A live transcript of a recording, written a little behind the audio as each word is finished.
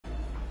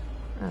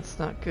That's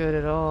not good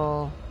at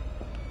all.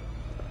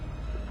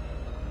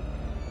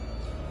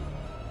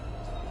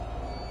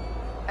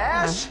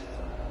 Ash!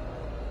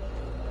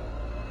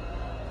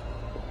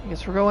 I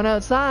guess we're going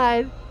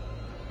outside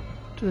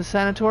to the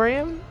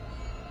sanatorium.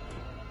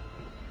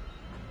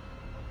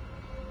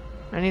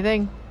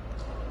 Anything?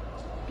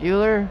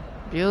 Bueller?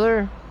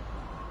 Bueller?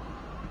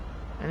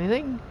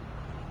 Anything?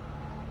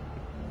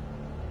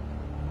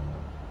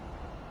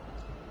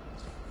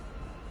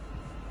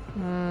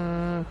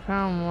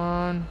 Come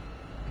on.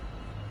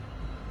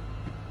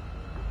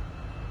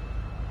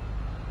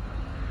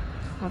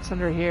 What's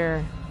under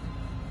here?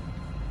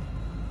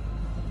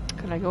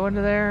 Can I go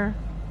into there?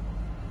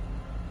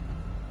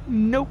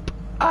 Nope.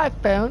 I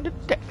found a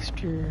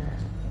texture.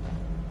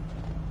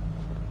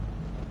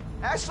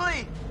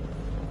 Ashley!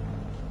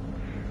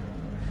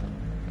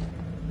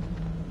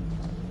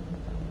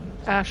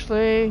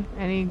 Ashley,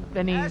 any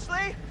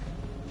Ashley?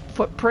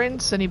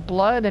 footprints? Any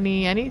blood?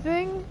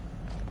 Anything?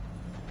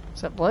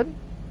 Is that blood?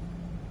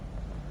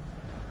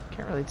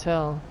 Can't really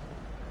tell.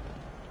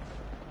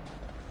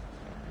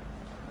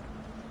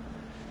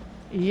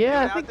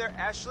 Yeah, out there,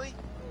 Ashley?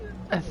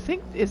 I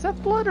think, is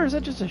that blood or is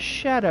that just a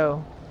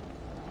shadow?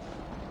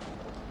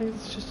 I think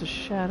it's just a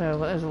shadow.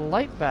 There's a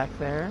light back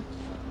there.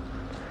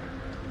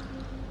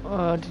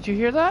 Did you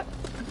hear that?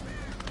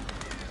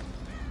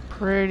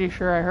 Pretty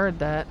sure I heard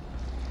that.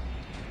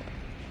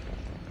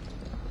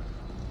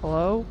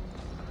 Hello?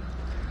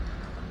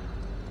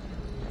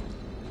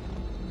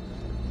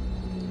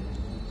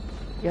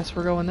 Guess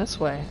we're going this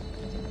way.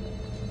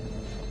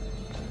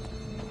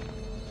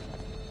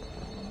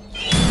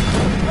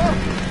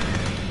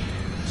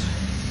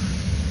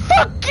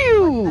 Fuck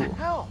you! What the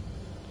hell?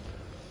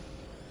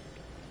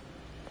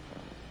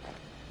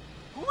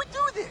 Who would do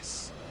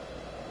this?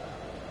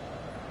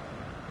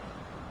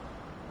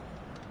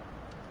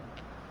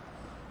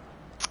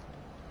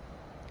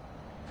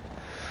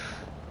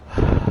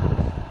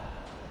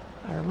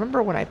 I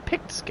remember when I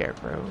picked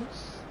scarecrows.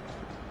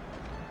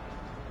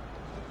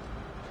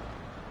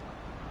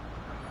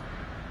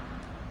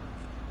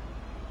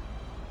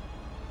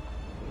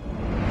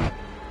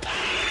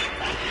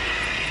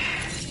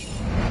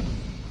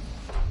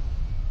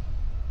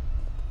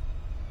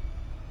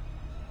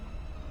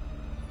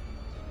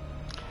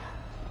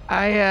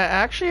 I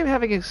actually am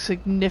having a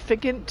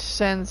significant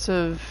sense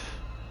of...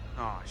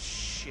 Oh,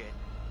 shit.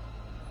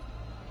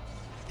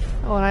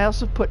 Oh, and I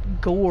also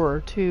put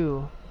gore,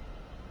 too.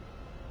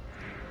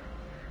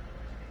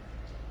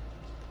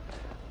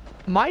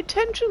 My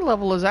tension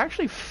level is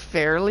actually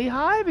fairly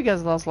high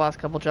because of those last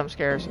couple jump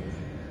scares.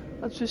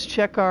 Let's just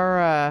check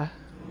our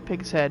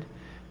pig's head.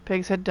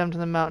 Pig's head dumped in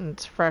the mountain.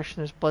 It's fresh and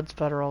there's blood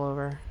spatter all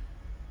over.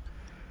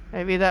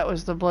 Maybe that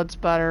was the blood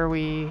spatter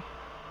we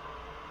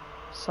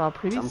saw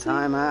previously?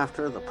 Sometime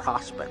after the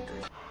prospector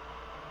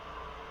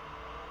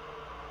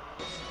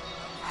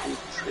and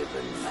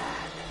driven mad.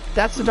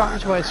 That's the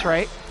doctor's voice,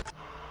 right?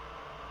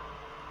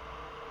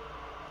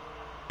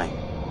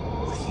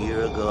 With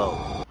year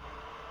ago,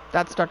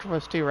 That's Dr.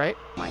 Voice too, right?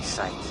 my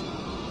sight.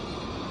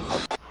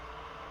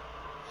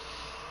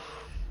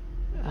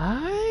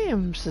 I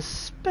am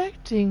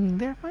suspecting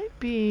there might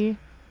be...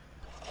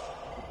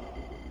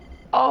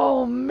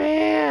 Oh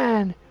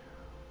man!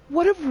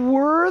 What if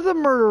we're the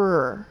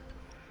murderer?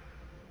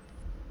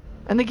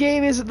 And the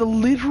game isn't the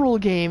literal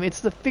game,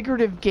 it's the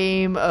figurative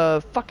game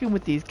of fucking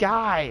with these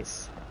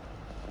guys.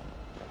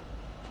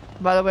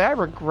 By the way, I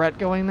regret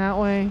going that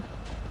way.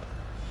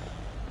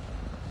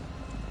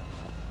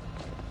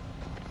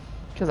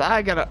 Because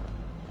I got a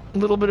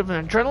little bit of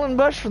an adrenaline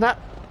rush for that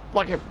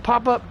fucking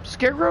pop-up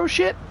scarecrow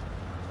shit.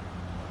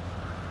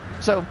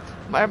 So,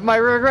 my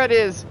regret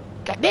is,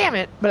 god damn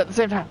it, but at the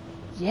same time,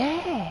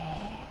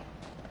 yeah.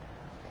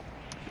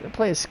 You gotta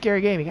play a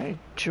scary game, you gotta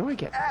enjoy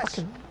getting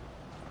fucking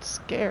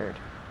scared.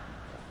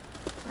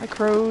 Hi,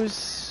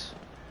 crows.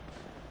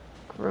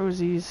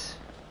 Crowsies.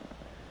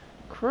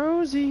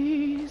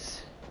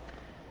 Crowsies.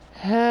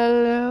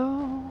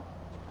 Hello.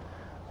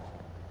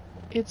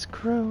 It's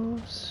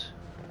crows.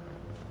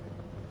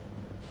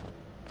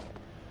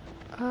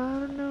 I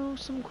don't know,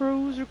 some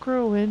crows are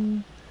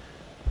crowing.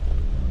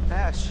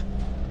 Ash.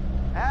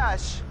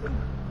 Ash.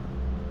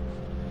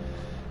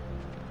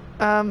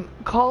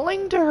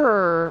 Calling to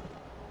her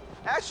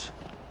Ash.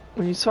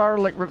 when you saw her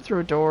like rip through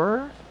a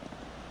door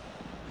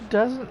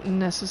doesn't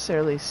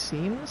necessarily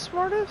seem the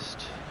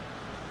smartest.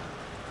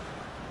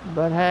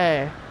 But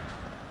hey.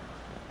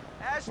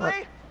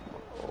 Ashley.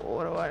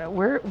 What do I know?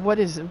 What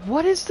is it?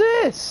 What is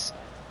this?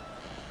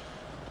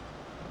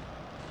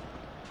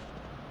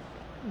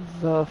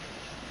 The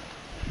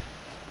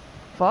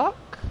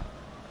fuck?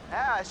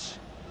 Ash.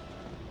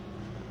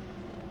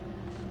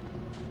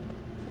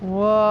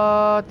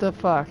 What the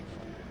fuck?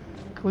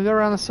 Can we go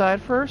around the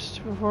side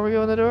first before we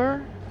go in the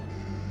door?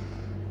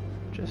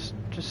 Just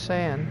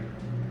saying.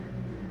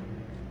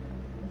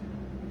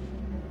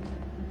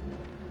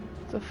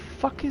 The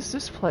fuck is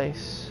this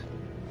place?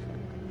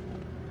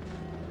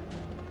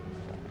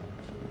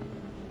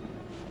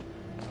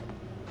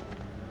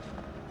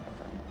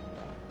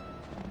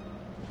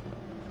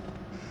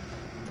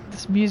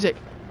 this music.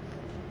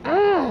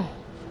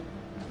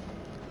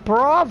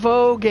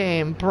 Bravo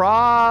game.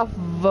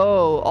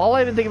 Bravo. All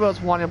I even think about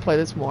is wanting to play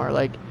this more.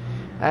 Like,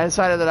 I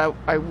decided that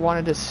I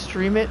wanted to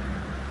stream it.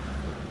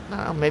 I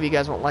don't know, maybe you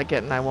guys won't like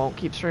it and I won't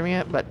keep streaming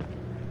it, but...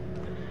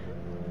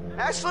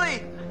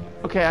 Ashley!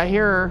 Okay, I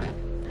hear her.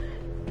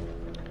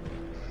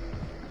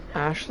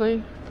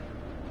 Ashley?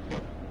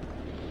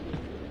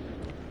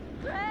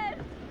 Chris!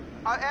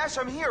 Ash,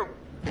 I'm here.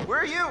 Where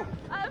are you?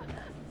 I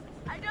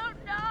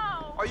don't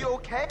know. Are you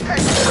okay?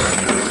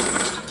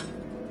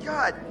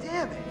 God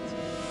damn it.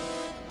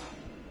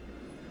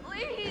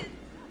 Please,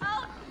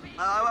 help me.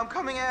 I'm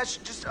coming, Ash.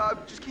 Just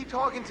keep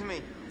talking to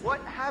me.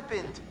 What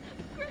happened?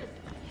 Chris,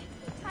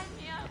 tie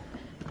me up.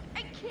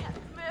 I can't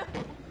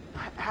move.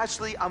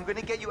 Ashley, I'm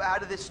gonna get you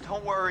out of this.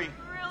 Don't worry.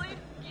 I'm really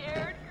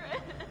scared,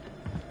 Chris.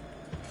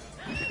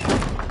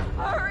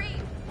 Hurry,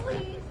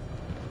 please.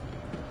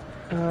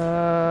 You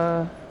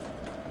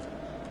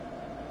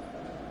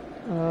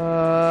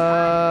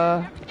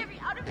have to get me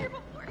out of here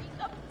before he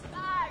comes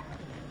back.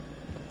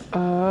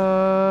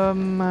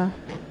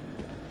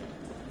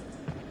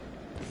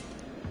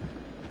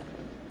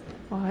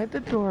 Why did the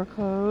door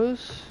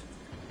close?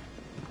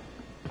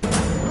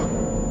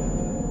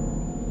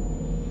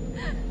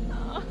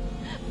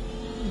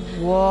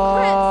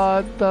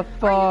 What the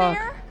fuck? Are you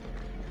there?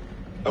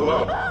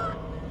 Hello.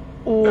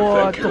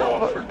 What Thank the you all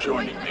fuck? for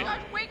joining me.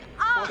 Wake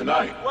up!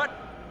 Tonight, What?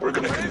 we're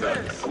going to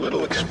conduct a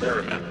little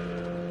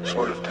experiment,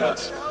 sort of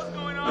test.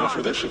 Now,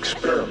 for this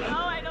experiment,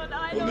 I don't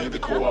know. we'll need the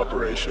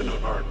cooperation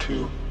of our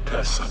two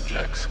test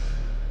subjects,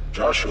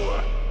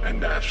 Joshua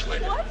and Ashley.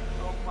 What?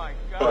 Oh my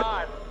But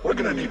God. we're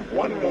going to need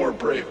one more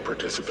brave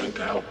participant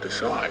to help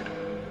decide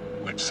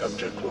which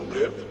subject will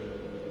live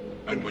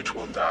and which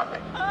will die.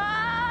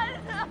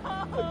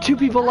 No. Two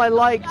people I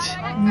liked.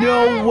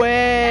 No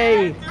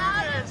way.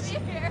 Out of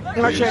here.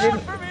 Actually, I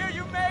didn't.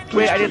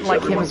 Wait, I didn't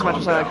like him as much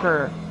as I like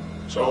her.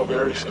 It's all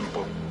very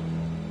simple.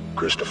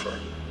 Christopher,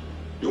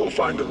 you will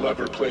find a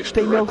lever placed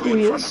They know directly who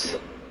he in front is. of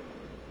you.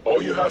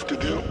 All you have to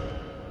do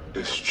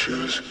is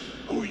choose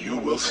who you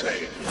will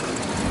save.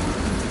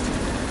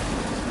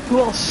 Who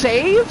I'll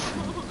save?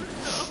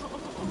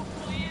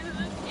 Please,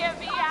 this can't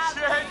be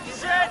happening.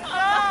 Shit, no!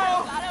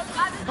 Oh,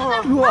 God, this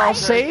isn't Who I'll right.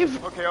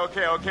 save?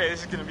 Okay,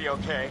 this is gonna be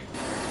okay.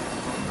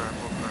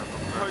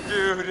 Oh,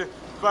 dude,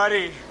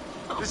 buddy,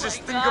 just my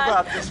think God.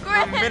 about this for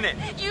a Chris, minute.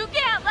 You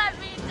can't let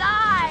me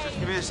die.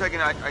 Give me a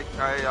second. I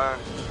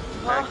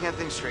can't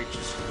think straight.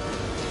 Just.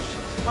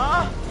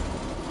 Huh?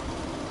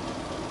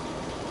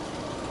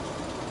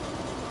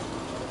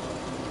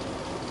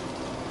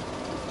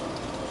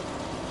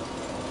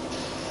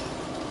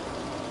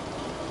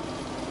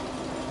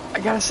 I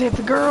gotta save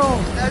the girl.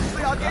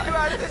 Ashley, I'll get you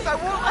out of this. I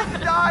won't let you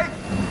die.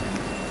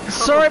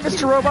 Sorry,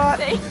 Mr. Robot.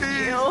 Thank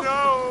Please, you.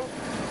 no.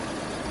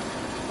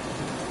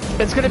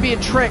 It's gonna be a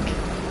trick.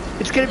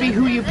 It's gonna be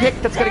who you pick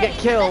that's gonna get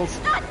killed. This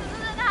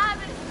isn't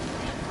happening.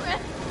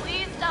 Chris,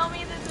 please tell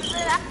me this isn't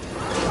happening.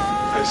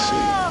 I see.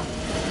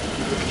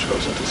 You have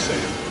chosen to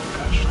save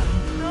Ashley.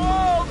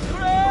 No,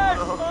 Chris.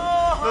 No.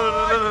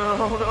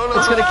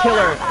 It's gonna kill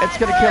her. It's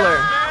gonna kill her.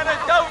 Man,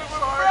 don't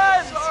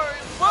friends. Sorry.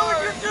 Why would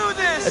you do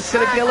this? It's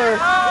gonna kill her.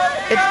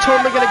 It's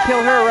totally gonna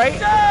kill her, right?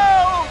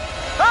 No!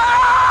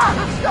 Ah!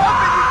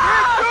 Stop it!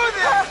 You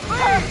can't do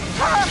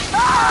this!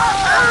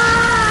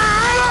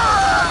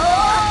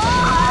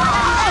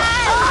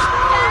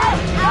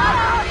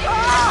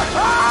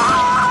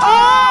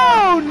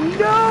 Oh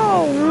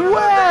no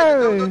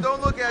way!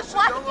 Don't look, Ashley.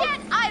 Why Don't look.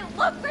 can't I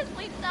look? Chris,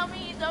 please tell me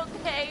he's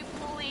okay,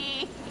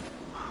 please.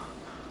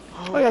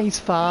 Oh yeah, he's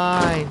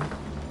fine.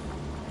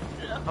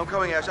 I'm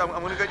coming, Ash. I'm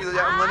gonna get you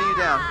down. I'm letting you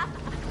down.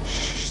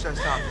 Shh,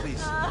 stop,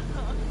 please.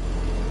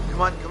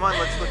 Come on.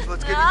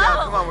 Let's get you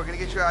down. Come on, we're gonna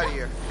get you out of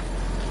here.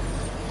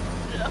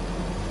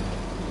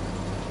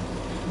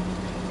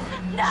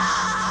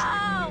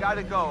 No! You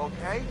gotta go,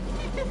 okay?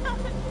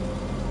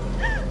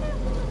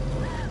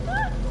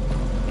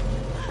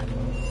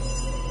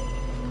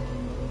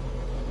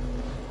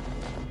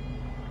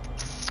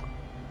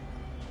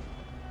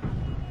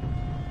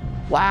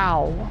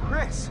 Wow.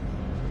 Chris.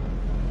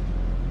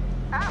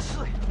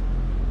 Ashley.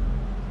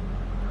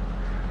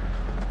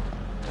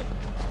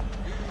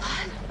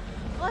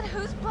 What?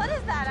 Whose blood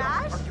is that,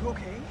 Ash? Are you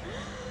okay?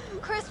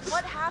 Chris,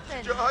 what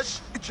happened?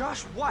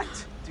 Josh,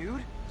 what,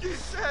 dude? You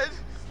said.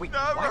 Wait,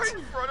 not what? Right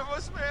in front of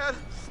us, man.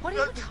 What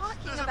are you talking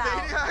There's about?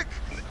 a maniac.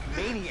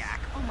 Maniac?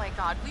 Oh my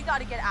God, we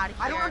gotta get out of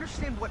here. I don't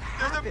understand what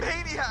There's a happened.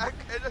 maniac,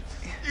 and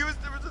there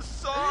was a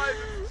sign.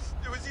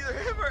 It was either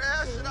him or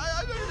Ash, and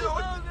I don't know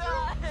what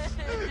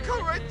to do. It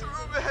come right through,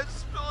 man,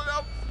 spilling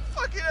out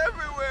fucking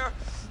everywhere.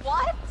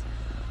 What?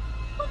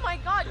 Oh my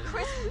God,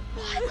 Chris,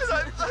 what?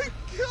 And I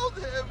killed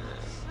him.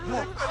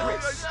 What,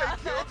 Chris? I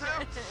killed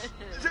him.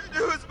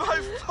 It was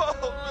my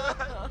fault,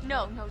 man.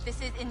 No, this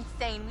is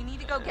insane. We need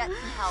to go get some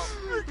help.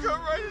 I cut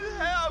right in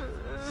half.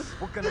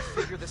 We're gonna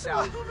figure this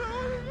out.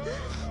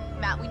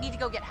 Matt, we need to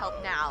go get help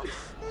now.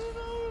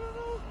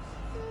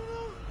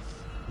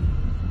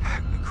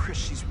 Chris,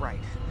 she's right.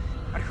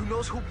 Alright, who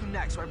knows who'll be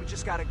next, right? We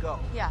just gotta go.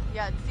 Yeah,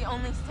 it's the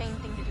only sane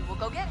thing to do. We'll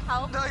go get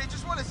help. No, you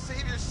just want to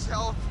save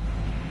yourself.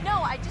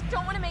 No, I just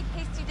don't want to make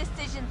hasty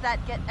decisions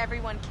that get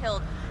everyone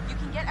killed. You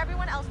can get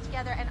everyone else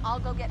together and I'll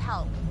go get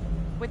help.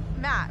 With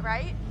Matt,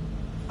 right?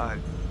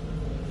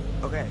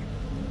 Okay.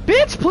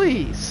 Bitch,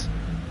 please!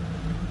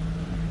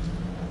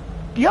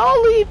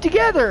 Y'all leave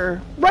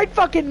together right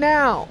fucking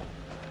now!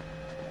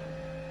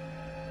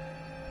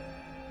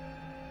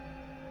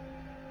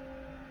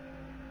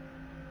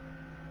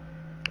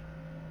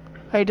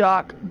 Hey,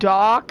 Doc.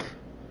 Doc?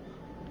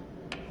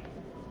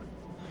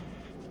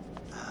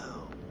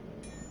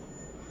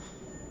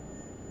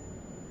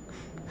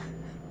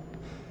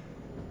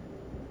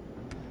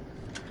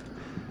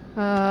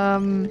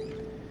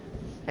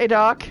 Hey,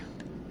 Doc.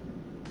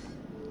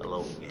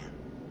 Hello again.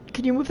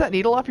 Can you move that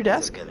needle off your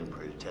desk? They're getting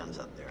pretty tense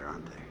up there,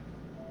 aren't they?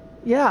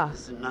 Yeah.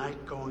 Is the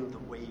night going the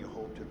way you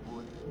hoped it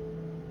would?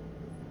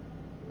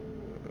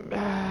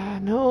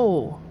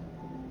 No.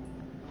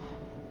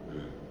 I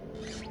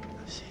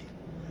see.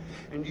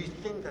 And you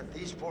think that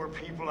these poor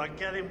people are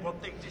getting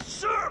what they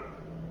deserve?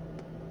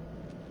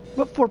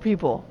 What poor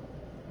people?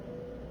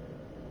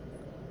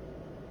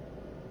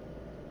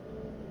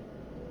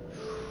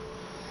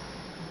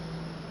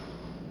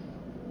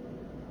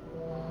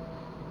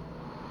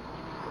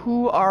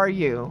 Who are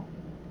you?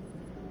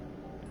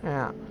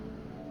 Yeah.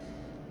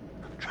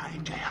 I'm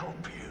trying to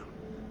help you.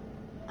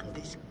 And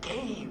this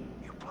game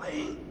you're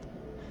playing,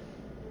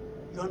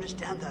 you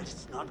understand that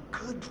it's not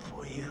good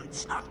for you.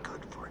 It's not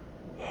good for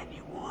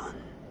anyone.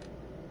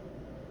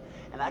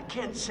 And I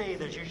can't say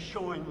that you're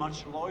showing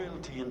much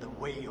loyalty in the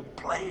way you're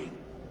playing.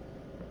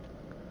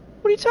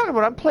 What are you talking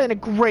about? I'm playing a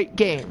great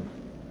game.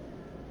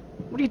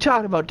 What are you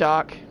talking about,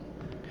 Doc?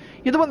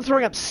 You're the one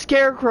throwing up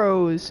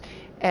scarecrows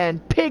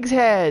and pigs'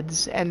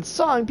 heads and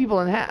sawing people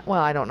in half.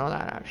 Well, I don't know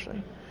that,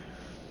 actually.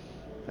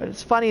 But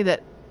it's funny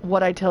that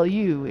what I tell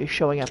you is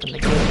showing up in the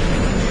game.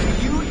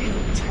 Do you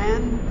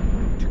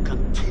intend to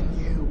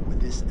continue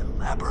with this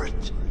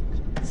elaborate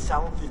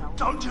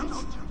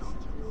self-indulgence?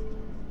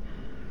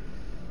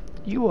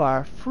 You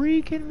are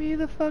freaking me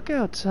the fuck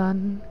out,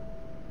 son.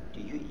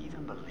 Do you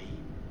even believe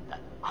that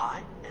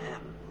I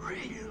am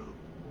real?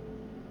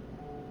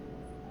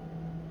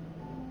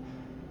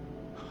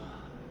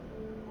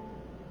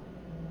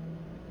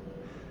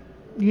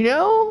 You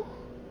know?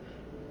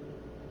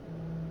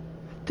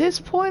 At this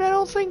point, I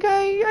don't think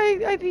I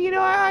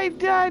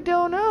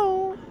don't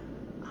know.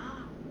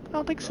 I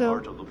don't think The so.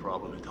 heart of the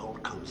problem, it all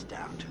comes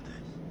down to this.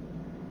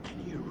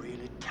 Can you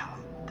really tell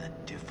the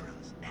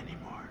difference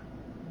anymore?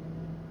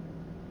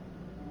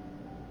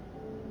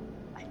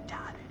 I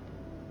doubt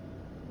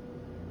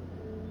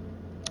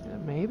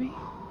it. Maybe.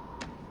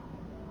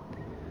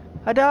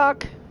 Hi,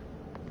 Doc.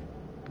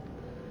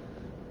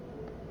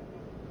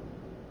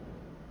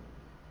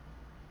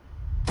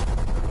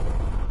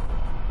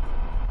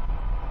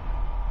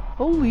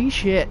 Holy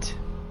shit.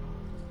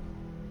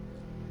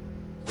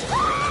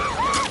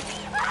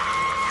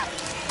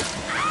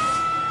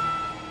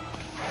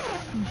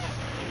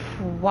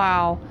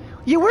 Wow.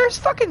 Yeah, where's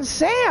fucking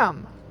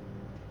Sam?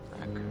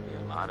 That could be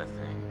a lot of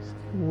things.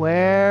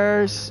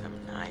 Where's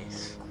I'm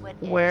nice.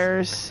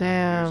 Where's Here's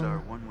Sam? our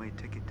one-way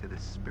ticket to the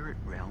spirit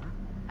realm.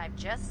 I've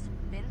just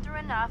been through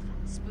enough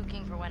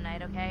spooking for one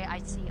night, okay? I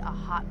see a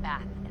hot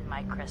bath in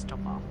my crystal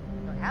ball.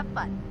 So have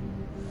fun.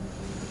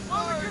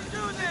 Oh, we can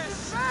do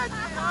this!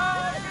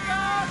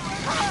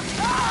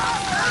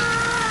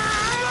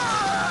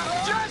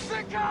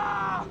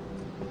 Jessica!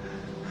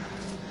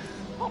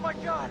 Oh my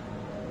god!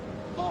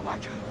 Oh my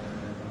god!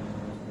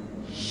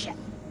 Shit.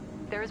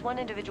 There is one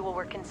individual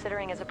we're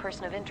considering as a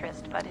person of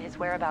interest, but his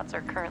whereabouts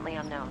are currently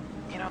unknown.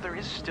 You know, there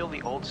is still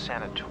the old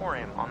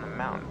sanatorium on the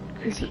mountain.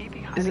 Could Is he it- be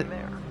is hiding it-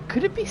 there?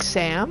 Could it be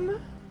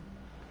Sam?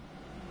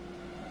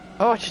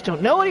 Oh, I just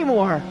don't know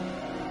anymore.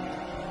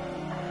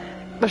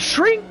 The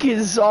shrink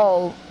is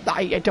all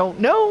I don't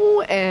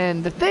know,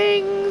 and the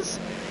things,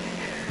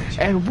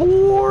 and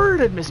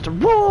Ward, and Mr.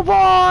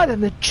 Robot,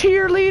 and the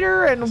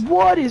cheerleader, and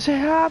what is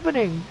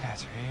happening?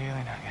 That's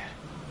really not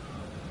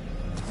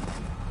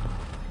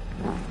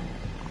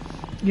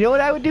good. You know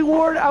what I would do,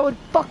 Ward? I would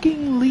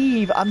fucking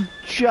leave. I'm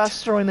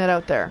just throwing that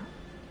out there.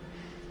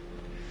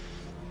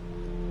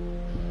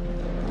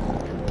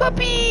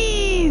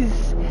 Puppies!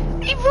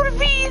 Hey,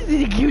 puppies!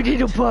 The cute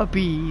little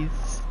puppies.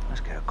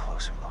 Let's get a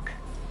closer look.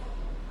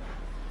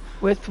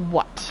 With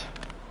what?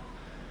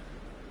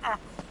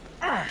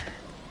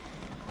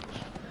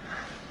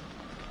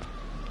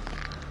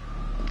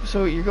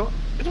 So you're going...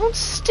 Don't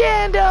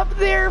stand up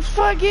there,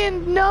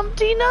 fucking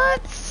numpty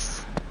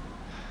nuts!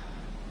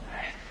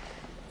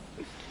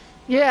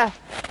 Yeah.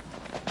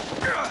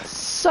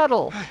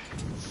 Subtle.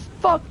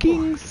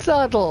 Fucking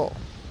subtle.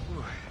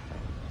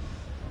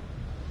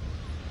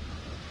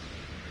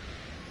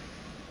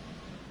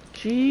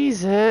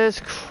 Jesus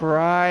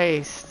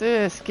Christ.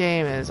 This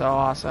game is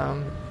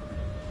awesome.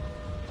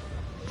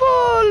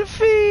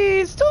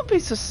 Wolfies! Don't be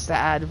so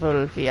sad,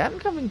 Wolfie. I'm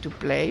coming to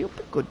play. You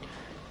be good.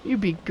 You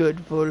be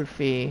good,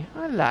 Wolfie.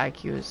 I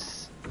like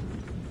yous.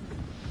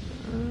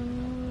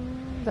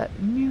 That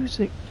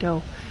music,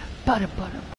 though. Butter, butter.